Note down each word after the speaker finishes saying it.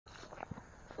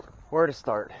Where to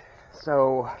start?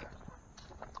 So,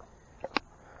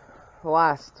 the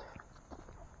last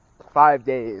 5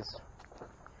 days,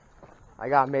 I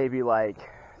got maybe like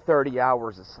 30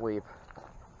 hours of sleep.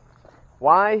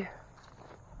 Why?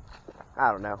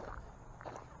 I don't know.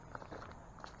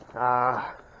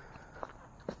 I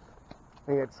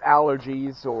think it's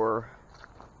allergies or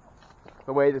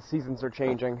the way the seasons are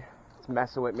changing. It's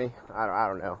messing with me. I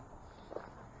don't know.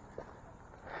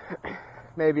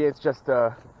 Maybe it's just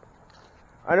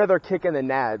another kick in the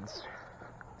nads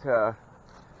to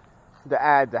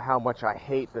add to how much I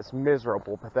hate this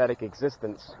miserable, pathetic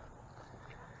existence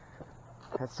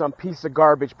that some piece of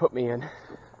garbage put me in.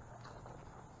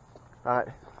 But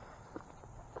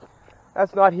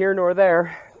that's not here nor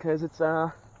there, because it's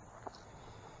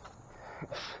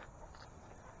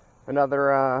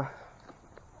another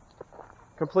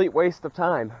complete waste of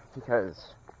time,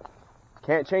 because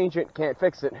can't change it, can't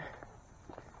fix it.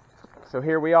 So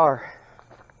here we are.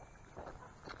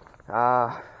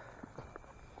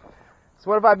 So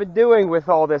what have I been doing with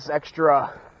all this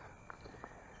extra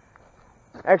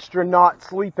not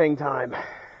sleeping time?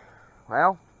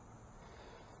 Well,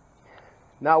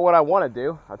 not what I want to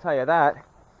do, I'll tell you that.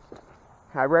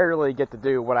 I rarely get to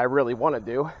do what I really want to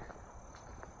do.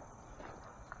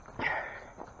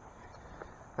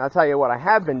 I'll tell you what I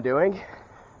have been doing.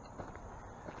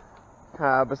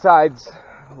 Besides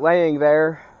laying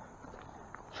there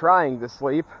trying to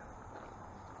sleep,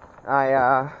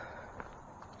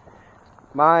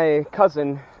 my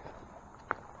cousin,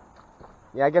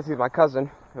 I guess he's my cousin,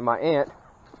 and my aunt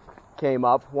came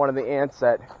up, one of the aunts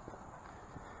that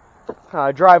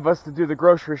drive us to do the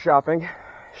grocery shopping.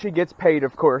 She gets paid,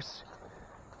 of course.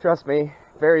 Trust me,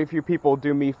 very few people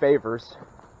do me favors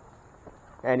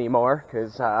anymore,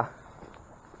 because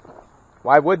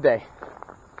why would they?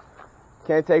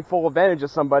 Can't take full advantage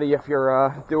of somebody if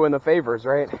you're doing the favors,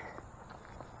 right?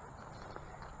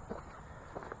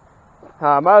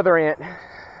 My other aunt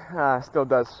still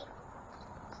does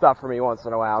stuff for me once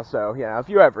in a while, so, if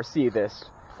you ever see this,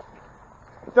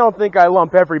 don't think I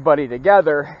lump everybody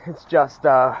together. It's just,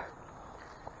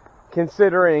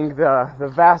 considering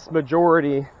the vast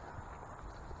majority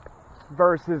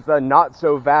versus the not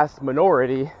so vast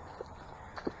minority,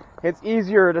 it's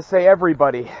easier to say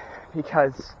everybody,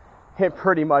 because it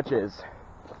pretty much is.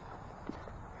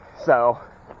 So,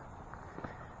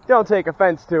 don't take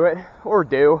offense to it, or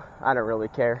do. I don't really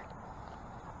care.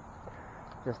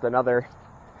 Just another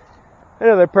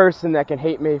person that can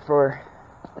hate me for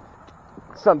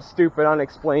some stupid,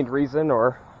 unexplained reason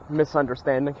or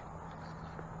misunderstanding.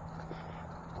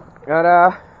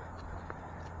 And,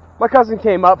 my cousin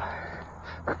came up.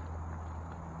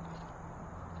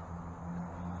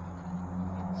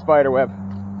 Spiderweb.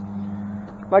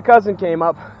 My cousin came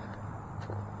up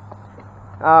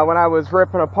when I was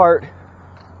ripping apart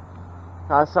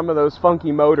some of those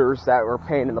funky motors that were a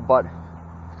pain in the butt.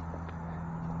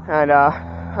 And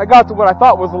I got to what I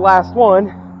thought was the last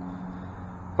one,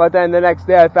 but then the next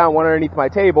day I found one underneath my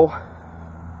table.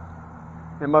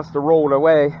 It must have rolled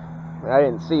away. I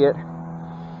didn't see it.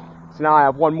 So now I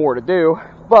have one more to do,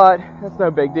 but that's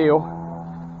no big deal.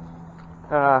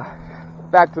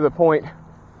 Back to the point.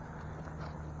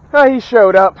 He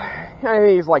showed up. I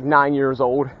think he's like 9 years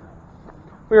old.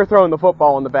 We were throwing the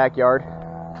football in the backyard.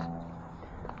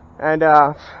 And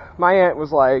my aunt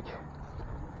was like,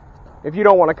 if you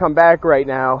don't want to come back right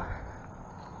now,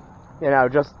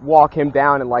 just walk him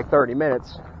down in like 30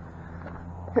 minutes.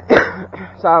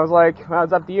 So I was like, well,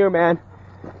 it's up to you, man.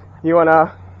 You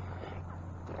wanna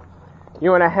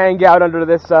hang out under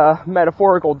this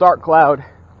metaphorical dark cloud?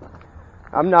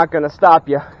 I'm not gonna stop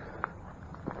you.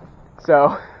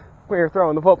 So we were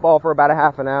throwing the football for about a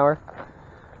half an hour.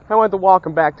 I went to walk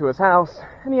him back to his house,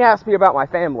 and he asked me about my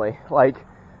family.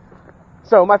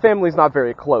 So my family's not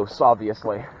very close,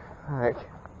 obviously.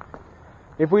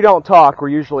 If we don't talk, we're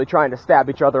usually trying to stab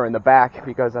each other in the back,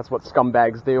 because that's what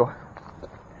scumbags do.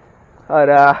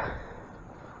 But,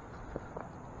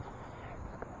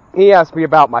 he asked me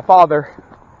about my father,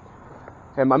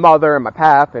 and my mother, and my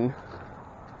pap, and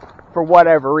for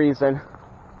whatever reason,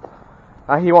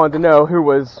 he wanted to know who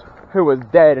was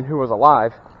dead and who was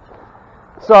alive.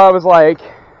 So I was like,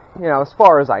 as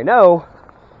far as I know,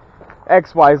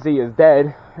 XYZ is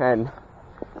dead, and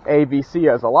ABC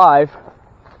is alive,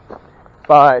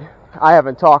 but I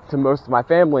haven't talked to most of my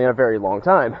family in a very long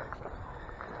time.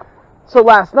 So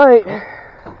last night,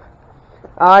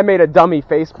 I made a dummy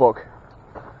Facebook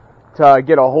to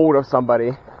get a hold of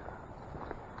somebody,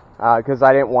 because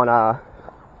I didn't want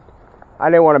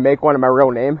to make one of my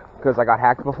real name, because I got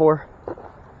hacked before,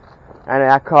 and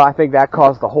I think that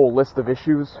caused a whole list of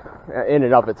issues in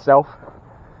and of itself.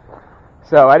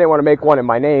 So I didn't want to make one in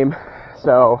my name.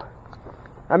 So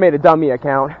I made a dummy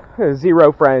account,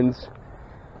 0 friends,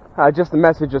 just to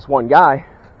message this one guy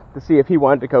to see if he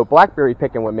wanted to go blackberry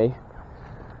picking with me,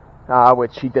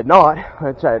 which he did not,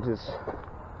 which I just,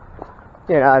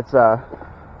 it's,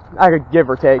 I could give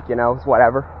or take, it's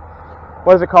whatever.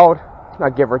 What is it called?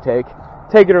 Not give or take.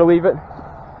 Take it or leave it.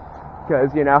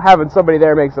 Because, having somebody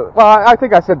there makes it, well, I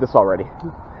think I said this already.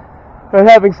 But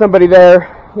having somebody there,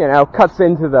 cuts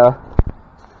into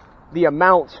the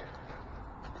amount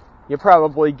you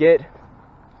probably get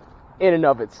in and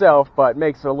of itself, but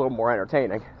makes it a little more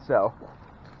entertaining. So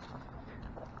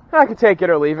I could take it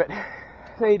or leave it.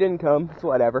 He didn't come, it's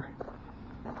whatever.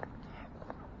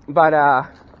 But I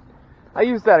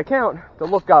used that account to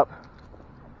look up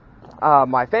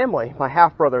my family, my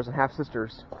half brothers and half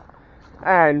sisters,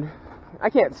 and I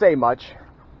can't say much.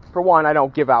 For one, I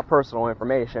don't give out personal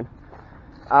information,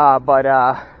 but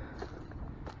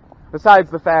besides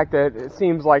the fact that it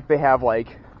seems like they have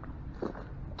like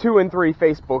 2 and 3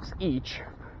 Facebooks each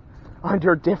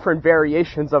under different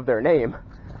variations of their name,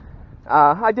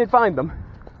 I did find them.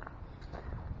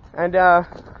 And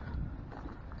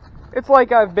it's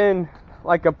like I've been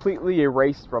like completely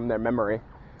erased from their memory.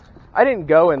 I didn't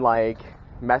go and like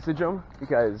message them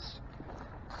because,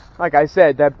 like I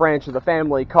said, that branch of the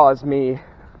family caused me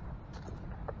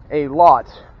a lot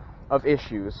of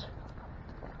issues.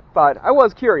 But I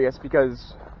was curious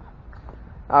because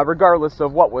regardless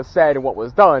of what was said and what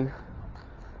was done,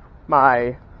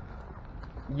 my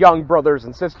young brothers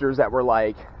and sisters that were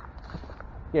like,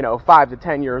 5 to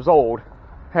 10 years old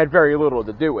had very little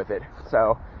to do with it.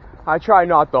 So I try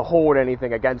not to hold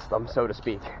anything against them, so to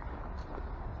speak.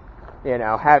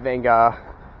 Having,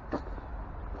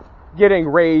 getting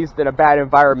raised in a bad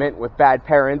environment with bad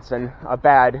parents and a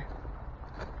bad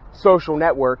social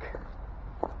network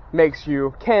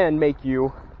can make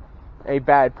you a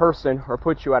bad person or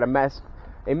put you at a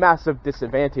massive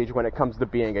disadvantage when it comes to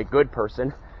being a good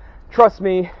person. Trust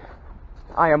me,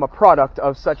 I am a product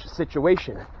of such a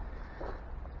situation.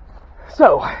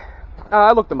 So,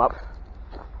 I looked them up.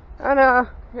 And,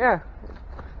 yeah,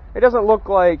 it doesn't look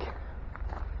like,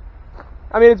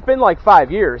 it's been like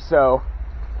 5 years, so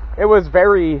it was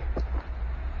very,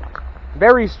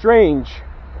 very strange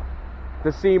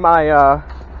to see my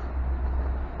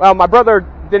brother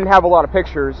didn't have a lot of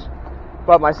pictures,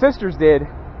 but my sisters did,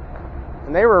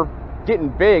 and they were getting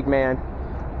big, man.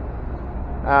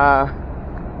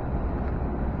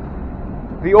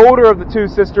 The older of the 2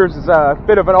 sisters is a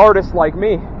bit of an artist like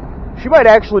me. She might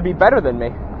actually be better than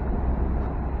me.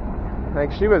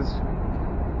 Like,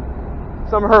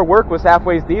 some of her work was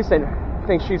halfway decent. I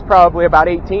think she's probably about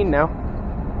 18 now.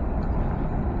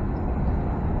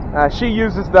 She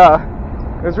uses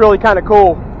it's really kind of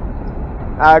cool,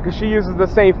 because she uses the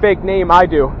same fake name I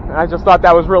do. And I just thought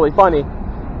that was really funny,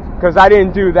 because I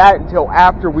didn't do that until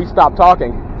after we stopped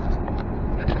talking.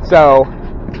 So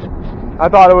I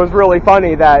thought it was really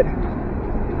funny that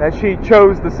she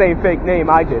chose the same fake name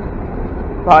I did.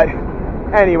 But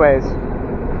anyways,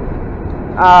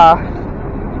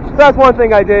 so that's one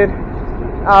thing I did.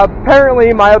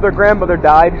 Apparently my other grandmother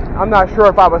died. I'm not sure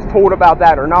if I was told about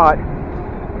that or not.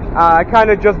 I kind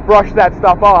of just brushed that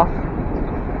stuff off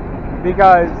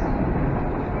because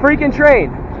freaking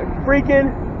train.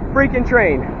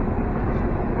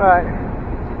 But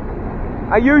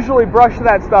I usually brush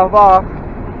that stuff off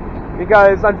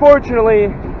because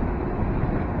unfortunately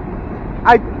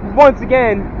I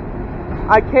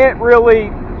can't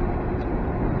really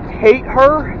hate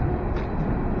her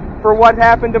for what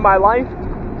happened to my life,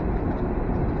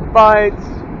 but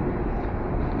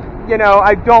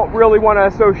I don't really want to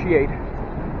associate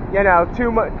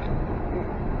too much.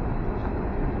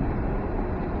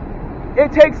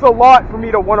 It takes a lot for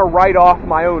me to want to write off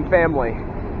my own family.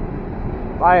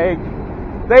 Like,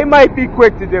 they might be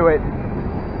quick to do it,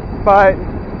 but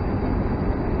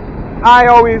I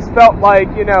always felt like,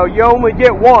 you only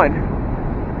get one.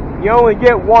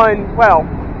 Well,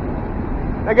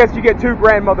 I guess you get 2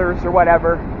 grandmothers or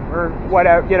whatever,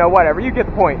 whatever, you get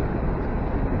the point.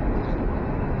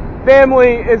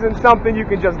 Family isn't something you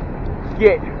can just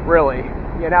get, really,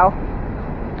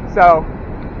 So,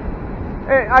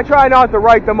 I try not to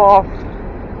write them off,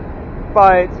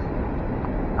 but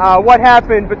what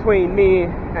happened between me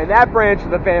and that branch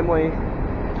of the family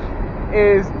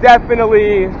is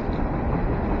definitely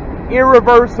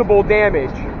irreversible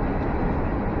damage.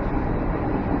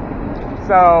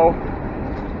 So,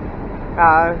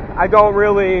 I don't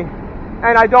really,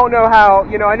 and I don't know how,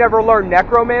 I never learned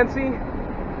necromancy,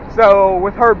 so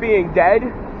with her being dead,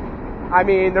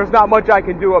 there's not much I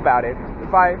can do about it.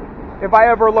 if I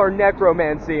ever learn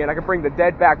necromancy and I can bring the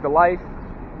dead back to life,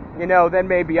 you know, then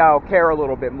maybe I'll care a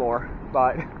little bit more.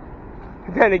 But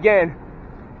then again,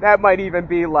 that might even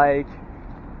be like,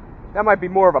 that might be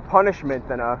more of a punishment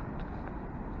than an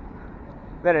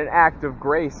act of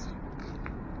grace.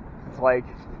 It's like,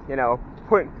 you know,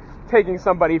 taking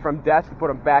somebody from death to put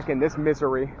them back in this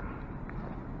misery.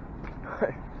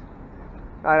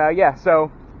 Yeah,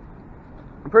 so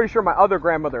I'm pretty sure my other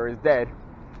grandmother is dead,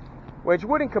 which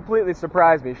wouldn't completely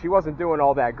surprise me. She wasn't doing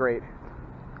all that great,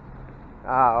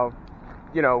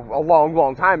 you know, a long,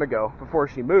 long time ago before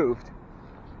she moved.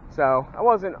 So I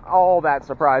wasn't all that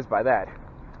surprised by that.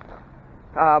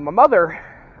 My mother,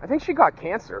 I think she got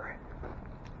cancer.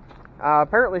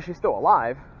 Apparently she's still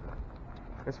alive,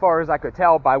 as far as I could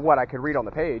tell by what I could read on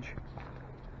the page.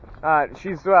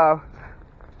 She's,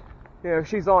 you know,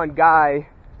 she's on Guy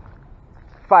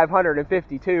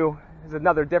 552. Is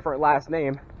another different last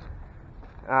name.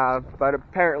 But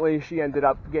apparently she ended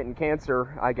up getting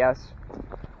cancer, I guess.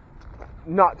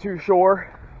 Not too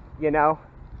sure, you know.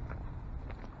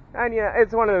 And yeah,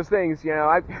 it's one of those things, you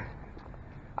know,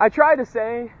 I try to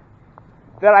say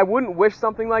that I wouldn't wish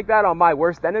something like that on my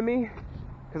worst enemy,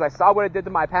 because I saw what it did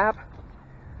to my pap.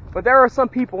 But there are some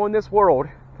people in this world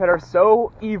that are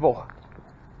so evil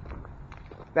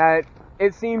that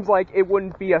it seems like it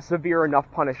wouldn't be a severe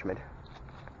enough punishment.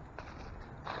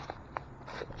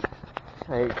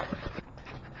 Like,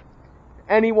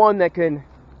 anyone that can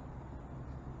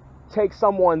take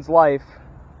someone's life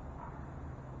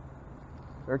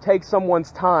or take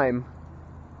someone's time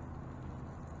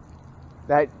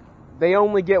that they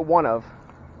only get one of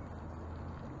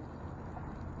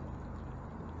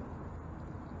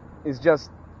is just,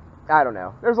 I don't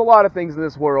know. There's a lot of things in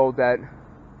this world that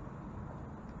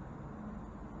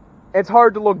it's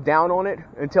hard to look down on it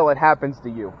until it happens to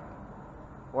you.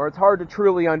 Or it's hard to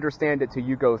truly understand it till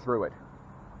you go through it.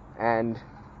 And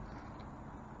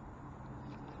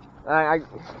I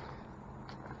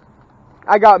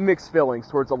got mixed feelings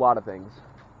towards a lot of things.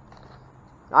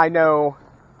 I know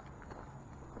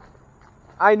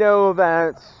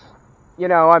that, you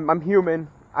know, I'm human.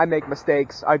 I make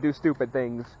mistakes. I do stupid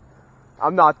things.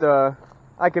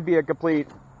 I could be a complete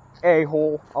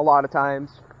a-hole a lot of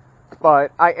times.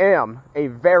 But I am a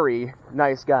very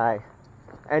nice guy.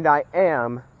 And I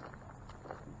am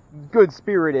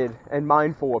good-spirited and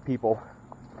mindful of people.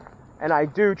 And I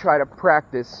do try to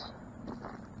practice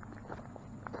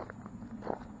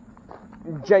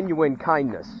genuine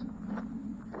kindness.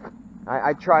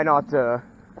 I try not to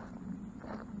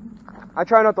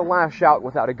lash out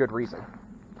without a good reason.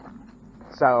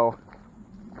 So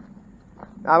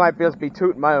I might just be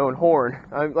tooting my own horn.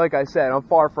 Like I said, I'm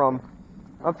far from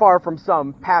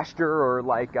some pastor or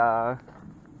like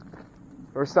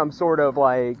or some sort of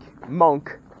like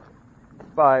monk,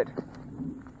 but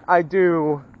I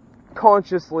do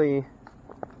consciously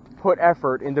put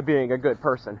effort into being a good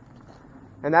person.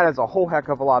 And that is a whole heck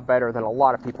of a lot better than a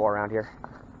lot of people around here.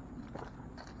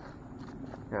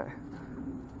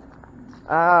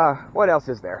 What else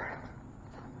is there?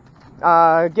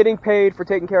 Getting paid for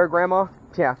taking care of Grandma?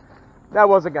 Yeah, that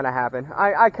wasn't going to happen.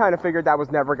 I kind of figured that was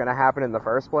never going to happen in the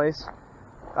first place.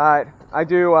 I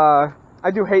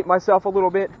do hate myself a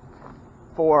little bit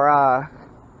for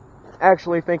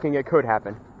actually thinking it could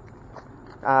happen.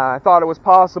 I thought it was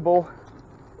possible.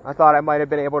 I thought I might have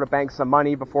been able to bank some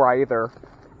money before I either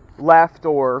left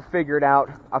or figured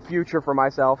out a future for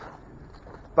myself.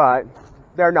 But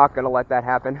they're not going to let that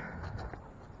happen.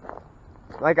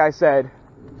 Like I said,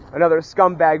 another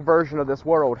scumbag version of this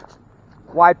world.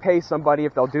 Why pay somebody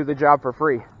if they'll do the job for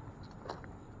free?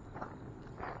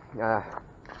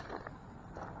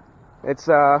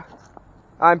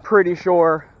 I'm pretty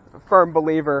sure, a firm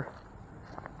believer,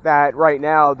 that right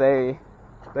now they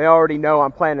already know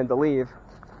I'm planning to leave.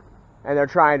 And they're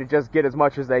trying to just get as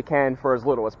much as they can for as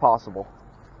little as possible.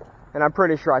 And I'm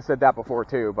pretty sure I said that before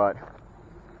too, but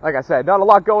like I said, not a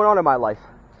lot going on in my life.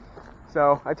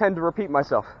 So I tend to repeat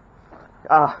myself.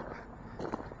 I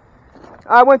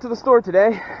went to the store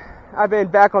today. I've been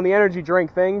back on the energy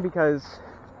drink thing because,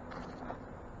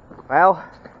 well,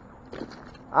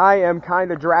 I am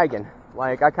kind of dragging.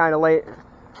 Like,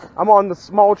 I'm on the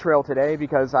small trail today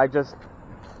because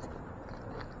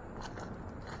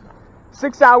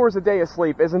 6 hours a day of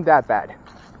sleep isn't that bad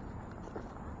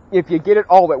if you get it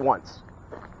all at once.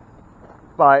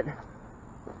 But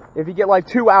if you get like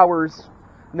 2 hours,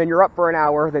 and then you're up for an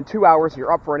hour, then 2 hours,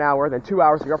 you're up for an hour, then 2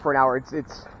 hours, you're up for an hour,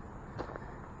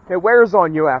 it wears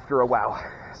on you after a while.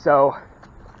 So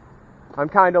I'm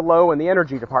kind of low in the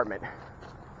energy department.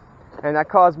 And that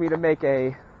caused me to make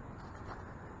a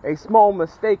small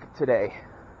mistake today.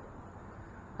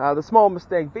 The small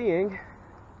mistake being,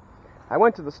 I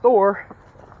went to the store,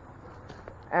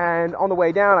 and on the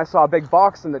way down I saw a big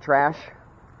box in the trash,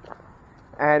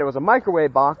 and it was a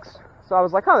microwave box, so I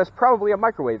was like, oh, there's probably a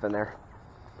microwave in there,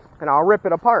 and I'll rip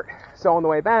it apart. So on the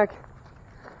way back,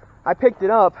 I picked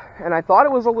it up, and I thought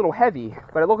it was a little heavy,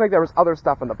 but it looked like there was other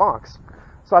stuff in the box.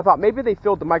 So I thought maybe they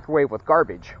filled the microwave with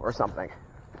garbage or something.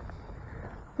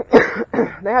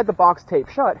 They had the box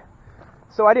taped shut,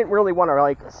 so I didn't really want to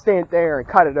like stand there and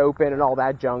cut it open and all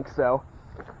that junk, so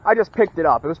I just picked it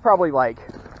up. It was probably like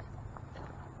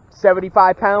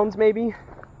 75 pounds maybe,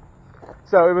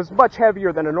 so it was much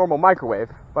heavier than a normal microwave,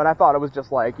 but I thought it was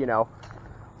just like, you know,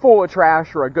 full of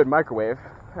trash or a good microwave.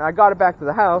 And I got it back to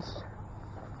the house,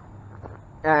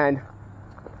 and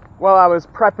while I was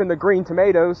prepping the green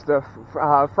tomatoes, to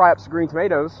fry up some green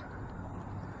tomatoes,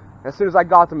 as soon as I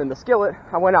got them in the skillet,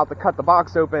 I went out to cut the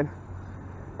box open,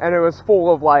 and it was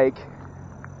full of like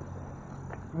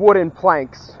wooden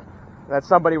planks that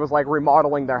somebody was like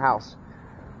remodeling their house.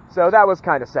 So that was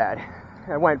kind of sad.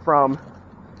 It went from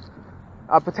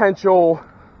a potential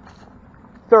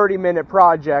 30-minute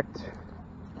project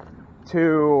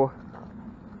to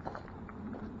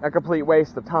a complete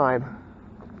waste of time.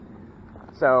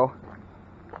 So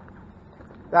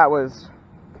that was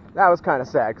kind of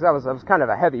sad, because that was kind of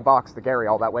a heavy box to carry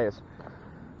all that ways.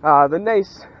 The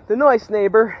nice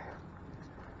neighbor,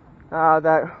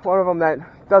 that one of them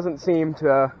that doesn't seem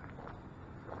to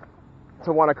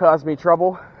want to cause me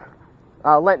trouble,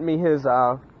 lent me his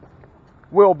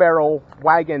wheelbarrow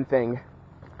wagon thing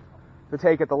to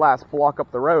take it the last block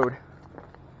up the road.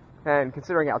 And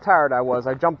considering how tired I was,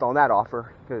 I jumped on that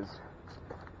offer, because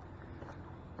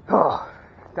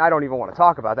I don't even want to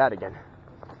talk about that again.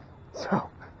 So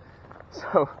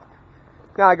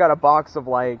now I got a box of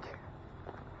like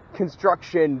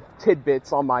construction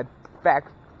tidbits on my back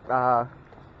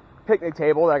picnic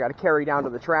table that I got to carry down to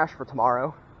the trash for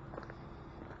tomorrow.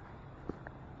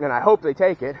 And I hope they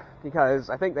take it, because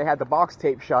I think they had the box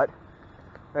taped shut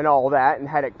and all that and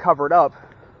had it covered up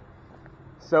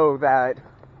so that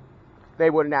they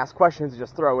wouldn't ask questions and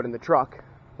just throw it in the truck.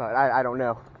 But I don't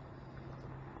know.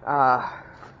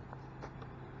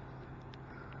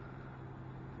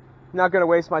 Not going to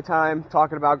waste my time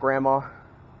talking about Grandma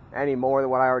any more than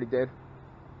what I already did.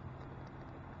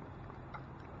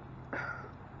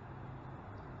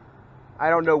 I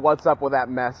don't know what's up with that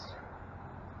mess,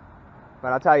 but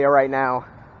I'll tell you right now,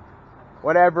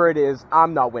 whatever it is,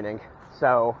 I'm not winning.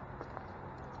 So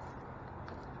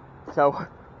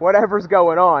whatever's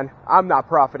going on, I'm not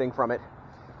profiting from it.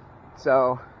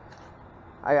 So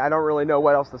I don't really know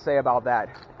what else to say about that.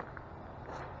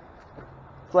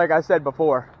 It's like I said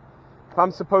before, if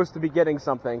I'm supposed to be getting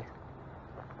something,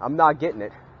 I'm not getting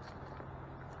it.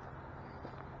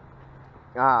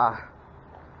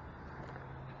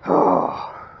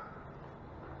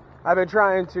 I've been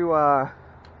trying to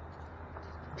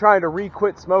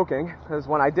re-quit smoking, because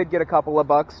when I did get a couple of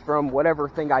bucks from whatever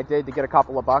thing I did to get a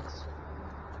couple of bucks,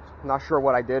 I'm not sure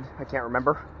what I did, I can't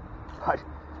remember, but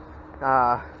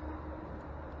I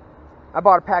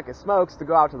bought a pack of smokes to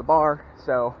go out to the bar,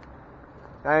 so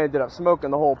I ended up smoking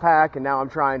the whole pack, and now I'm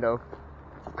trying to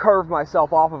curve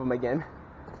myself off of them again.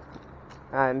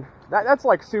 And that's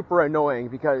like super annoying,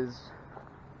 because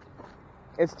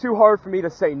it's too hard for me to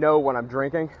say no when I'm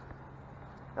drinking.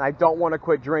 And I don't want to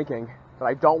quit drinking, but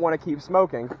I don't want to keep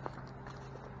smoking.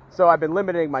 So I've been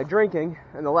limiting my drinking,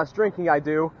 and the less drinking I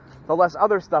do, the less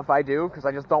other stuff I do, because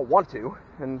I just don't want to.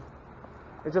 And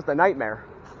it's just a nightmare.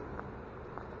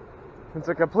 It's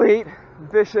a complete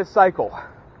vicious cycle.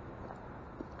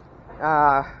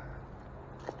 I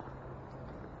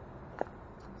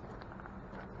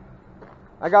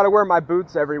gotta wear my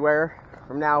boots everywhere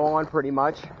from now on, pretty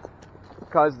much,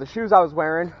 because the shoes I was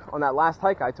wearing on that last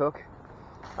hike I took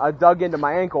dug into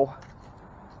my ankle.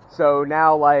 So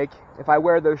now, like, if I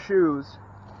wear those shoes,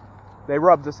 they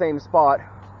rub the same spot.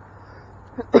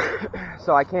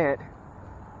 So I can't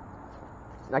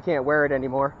wear it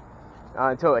anymore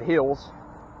until it heals.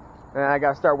 And I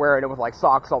gotta start wearing it with like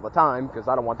socks all the time, because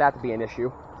I don't want that to be an issue.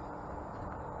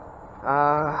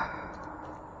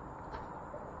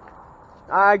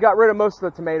 I got rid of most of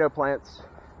the tomato plants.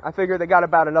 I figured they got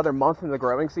about another month in the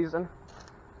growing season,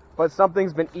 but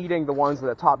something's been eating the ones in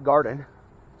the top garden.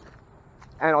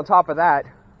 And on top of that,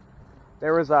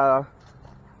 there was a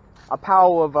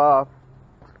pile of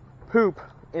poop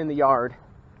in the yard.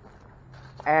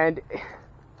 And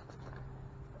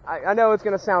I know it's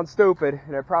going to sound stupid,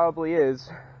 and it probably is,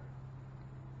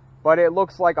 but it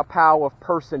looks like a pile of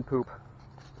person poop.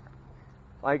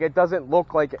 Like, it doesn't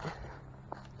look like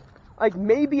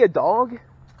maybe a dog,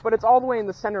 but it's all the way in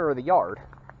the center of the yard.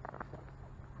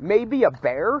 maybe a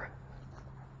bear,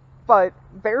 but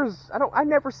bears, I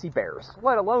never see bears,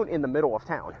 let alone in the middle of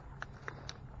town.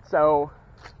 So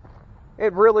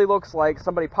it really looks like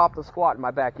somebody popped a squat in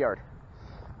my backyard.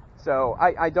 So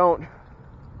I don't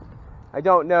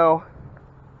know,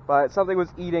 but something was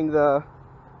eating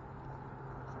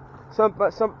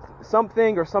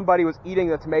something or somebody was eating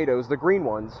the tomatoes, the green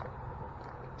ones,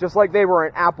 just like they were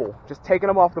an apple, just taking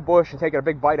them off the bush and taking a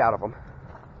big bite out of them.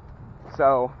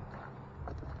 So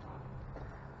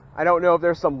I don't know if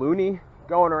there's some loony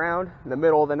going around in the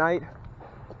middle of the night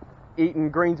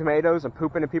eating green tomatoes and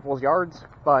pooping in people's yards,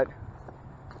 but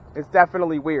it's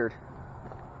definitely weird.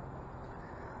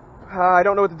 I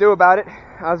don't know what to do about it.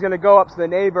 I was going to go up to the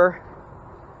neighbor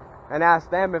and ask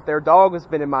them if their dog has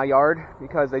been in my yard,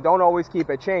 because they don't always keep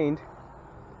it chained.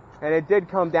 And it did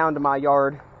come down to my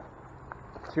yard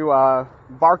to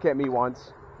bark at me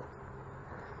once.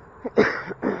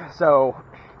 So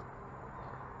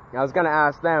I was going to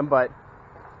ask them, but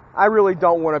I really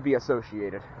don't want to be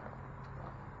associated.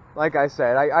 Like I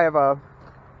said, I have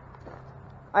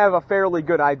a fairly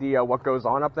good idea what goes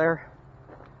on up there.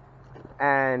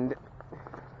 And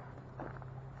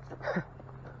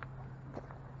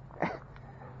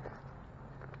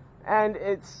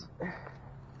it's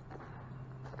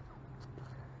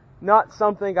not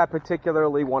something I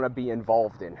particularly want to be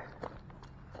involved in.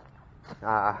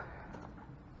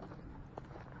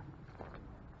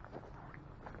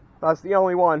 That's the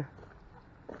only one.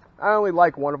 I only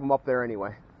like one of them up there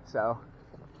anyway, so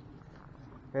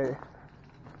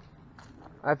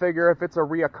I figure if it's a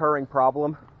reoccurring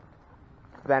problem,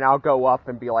 then I'll go up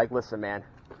and be like, listen, man,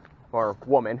 or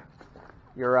woman,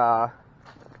 you're,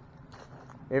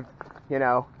 if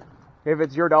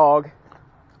it's your dog,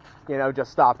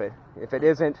 just stop it. If it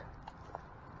isn't,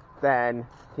 then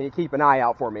can you keep an eye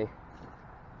out for me?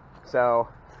 So,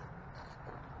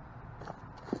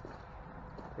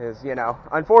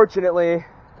 unfortunately,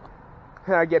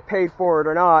 I get paid for it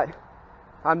or not,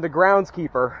 I'm the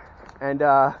groundskeeper, and,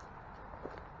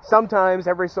 sometimes,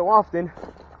 every so often,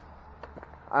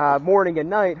 morning and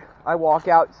night, I walk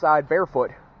outside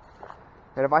barefoot,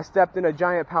 and if I stepped in a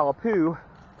giant pile of poo,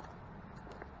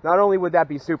 not only would that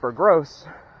be super gross,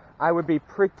 I would be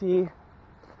pretty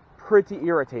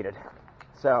irritated.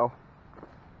 So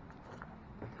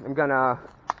I'm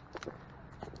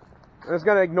just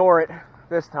gonna ignore it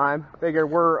this time. Figure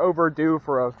we're overdue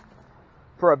for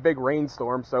a big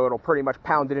rainstorm, so it'll pretty much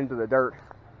pound it into the dirt.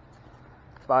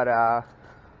 But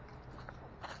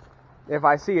if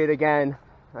I see it again,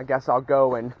 I guess I'll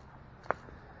go and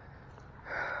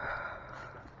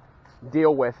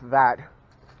deal with that.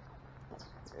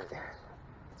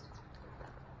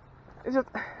 It's just,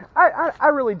 I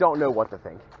really don't know what to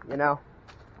think,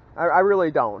 I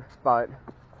really don't, but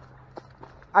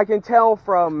I can tell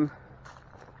from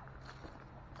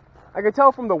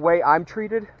the way I'm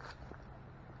treated,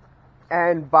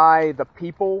 and by the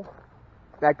people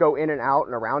that go in and out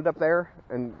and around up there,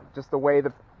 and just the way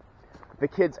the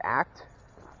kids act.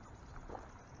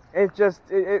 It just,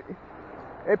 it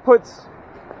puts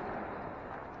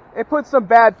some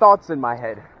bad thoughts in my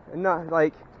head. And not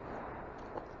like,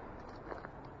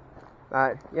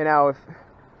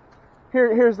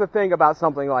 here's the thing about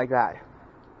something like that.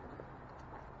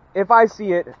 If I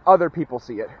see it, other people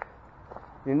see it.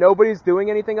 Nobody's doing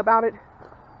anything about it.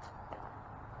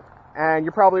 And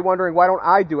you're probably wondering, why don't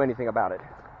I do anything about it?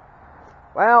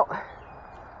 Well,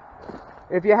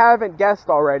 if you haven't guessed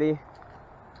already,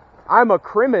 I'm a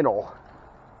criminal.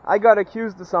 I got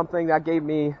accused of something that gave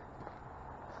me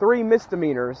 3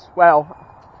 misdemeanors. Well,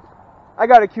 I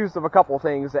got accused of a couple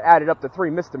things that added up to 3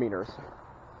 misdemeanors.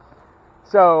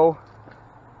 So,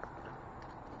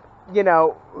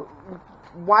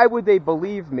 why would they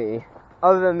believe me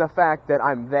other than the fact that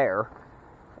I'm there?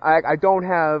 I don't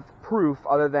have proof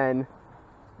other than,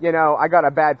 I got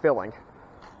a bad feeling.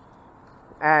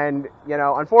 And,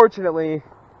 unfortunately,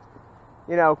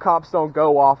 cops don't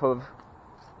go off of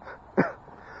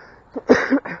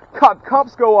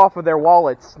cops go off of their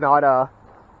wallets, not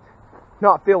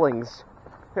feelings.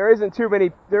 There isn't too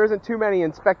many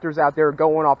inspectors out there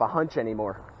going off a hunch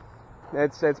anymore.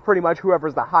 It's pretty much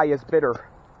whoever's the highest bidder.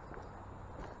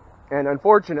 And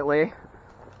unfortunately,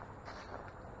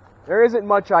 there isn't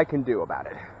much I can do about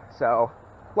it. So,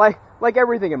 like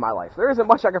everything in my life, there isn't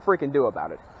much I can freaking do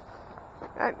about it.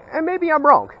 And maybe I'm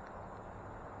wrong.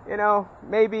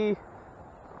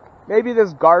 Maybe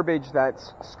this garbage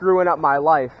that's screwing up my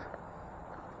life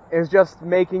is just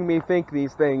making me think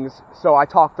these things so I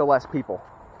talk to less people.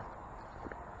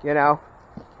 I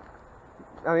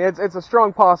mean, it's a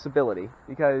strong possibility,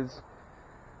 because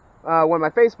when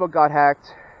my Facebook got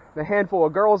hacked, the handful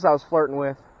of girls I was flirting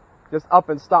with just up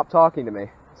and stop talking to me.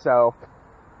 So,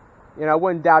 you know, I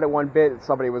wouldn't doubt it one bit that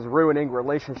somebody was ruining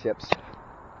relationships.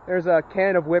 There's a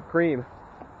can of whipped cream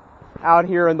out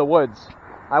here in the woods.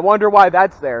 I wonder why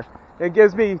that's there. It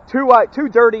gives me two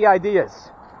dirty ideas.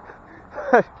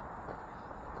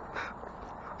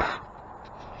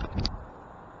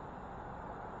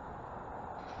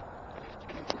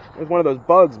 It's one of those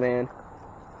bugs, man.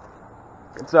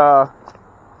 It's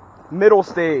middle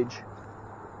stage.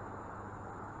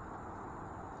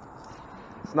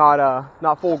 It's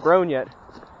not full grown yet.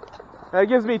 And it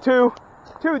gives me two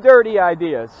dirty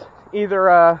ideas.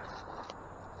 Either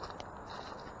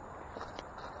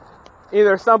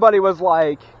somebody was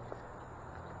like,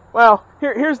 well,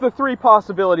 here's the three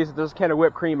possibilities that there's a can of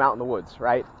whipped cream out in the woods,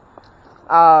 right?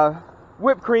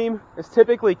 Whipped cream is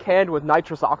typically canned with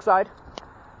nitrous oxide.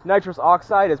 Nitrous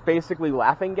oxide is basically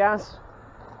laughing gas.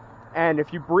 And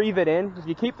if you breathe it in, if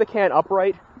you keep the can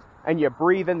upright and you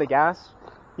breathe in the gas,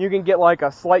 you can get like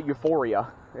a slight euphoria.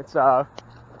 It's a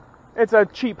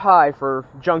cheap high for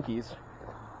junkies.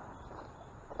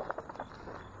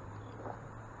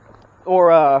 Or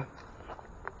a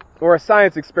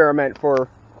science experiment for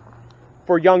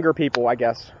younger people, I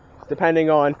guess, depending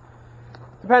on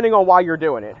why you're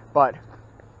doing it. But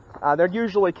they're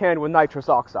usually canned with nitrous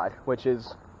oxide, which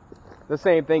is the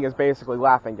same thing as basically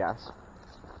laughing gas.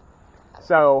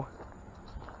 So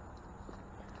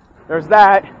there's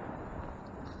that.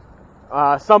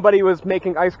 Somebody was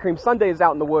making ice cream sundaes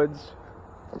out in the woods,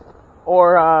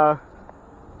 or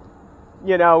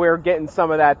you know, we were getting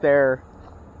some of that there,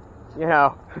 you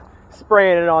know,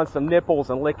 spraying it on some nipples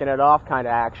and licking it off kind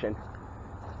of action.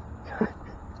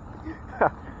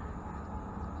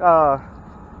 I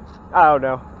don't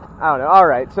know.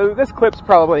 Alright, so this clip's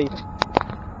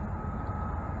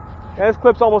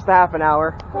almost a half an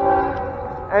hour.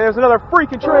 And there's another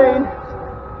freaking train.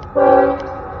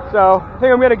 So, I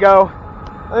think I'm gonna go.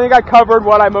 I think I covered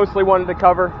what I mostly wanted to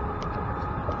cover.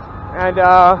 And,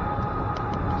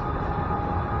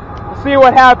 we'll see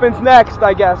what happens next,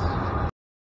 I guess.